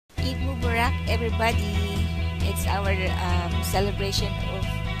Mubarak, everybody. It's our celebration of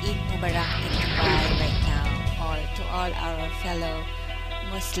Eid Mubarak in Dubai right now. Or to all our fellow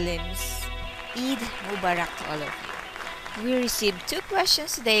Muslims, Eid Mubarak to all of you. We received two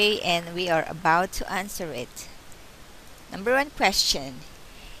questions today and we are about to answer it. Number one question.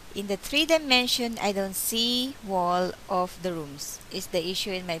 In the three dimension, I don't see wall of the rooms. Is the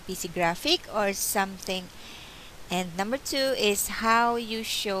issue in my PC graphic or something? And number two is how you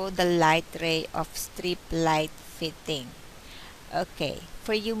show the light ray of strip light fitting. Okay,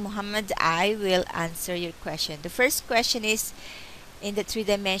 for you, Muhammad, I will answer your question. The first question is in the three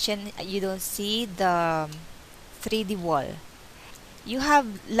dimension, you don't see the 3D wall. You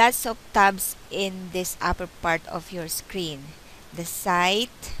have lots of tabs in this upper part of your screen. The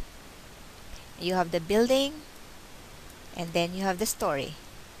site, you have the building, and then you have the story.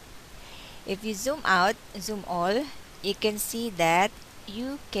 If you zoom out, zoom all, you can see that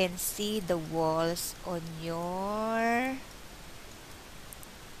you can see the walls on your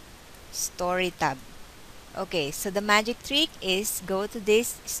story tab. Okay, so the magic trick is go to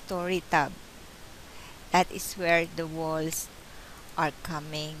this story tab. That is where the walls are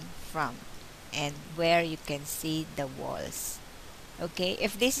coming from and where you can see the walls. Okay,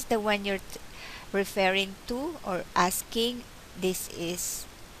 if this is the one you're referring to or asking, this is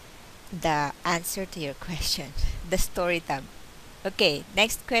the answer to your question, the story tab. Okay,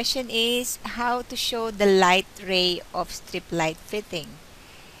 next question is how to show the light ray of strip light fitting.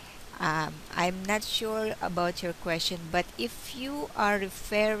 I'm not sure about your question, but if you are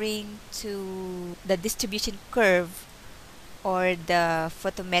referring to the distribution curve or the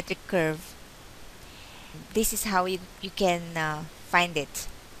photometric curve, this is how you can find it.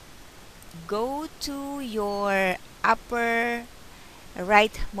 Go to your upper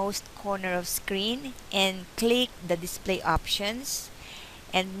rightmost corner of screen and click the display options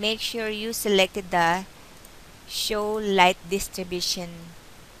and make sure you selected the show light distribution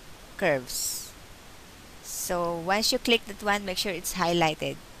curves. So once you click that one, make sure it's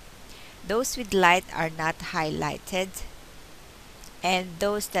highlighted. Those with light are not highlighted and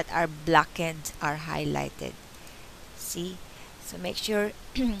those that are blackened are highlighted. See? So make sure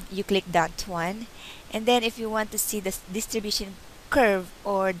you click that one, and then if you want to see the distribution curve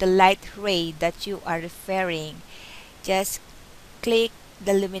or the light ray that you are referring, just click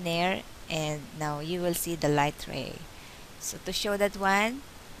the luminaire and now you will see the light ray. So to show that one,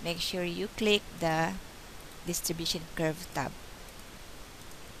 make sure you click the distribution curve tab.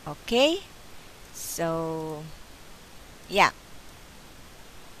 Okay, so yeah.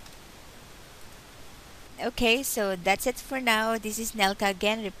 Okay, so that's it for now. This is Nelca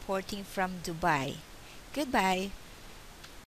again reporting from Dubai. Goodbye.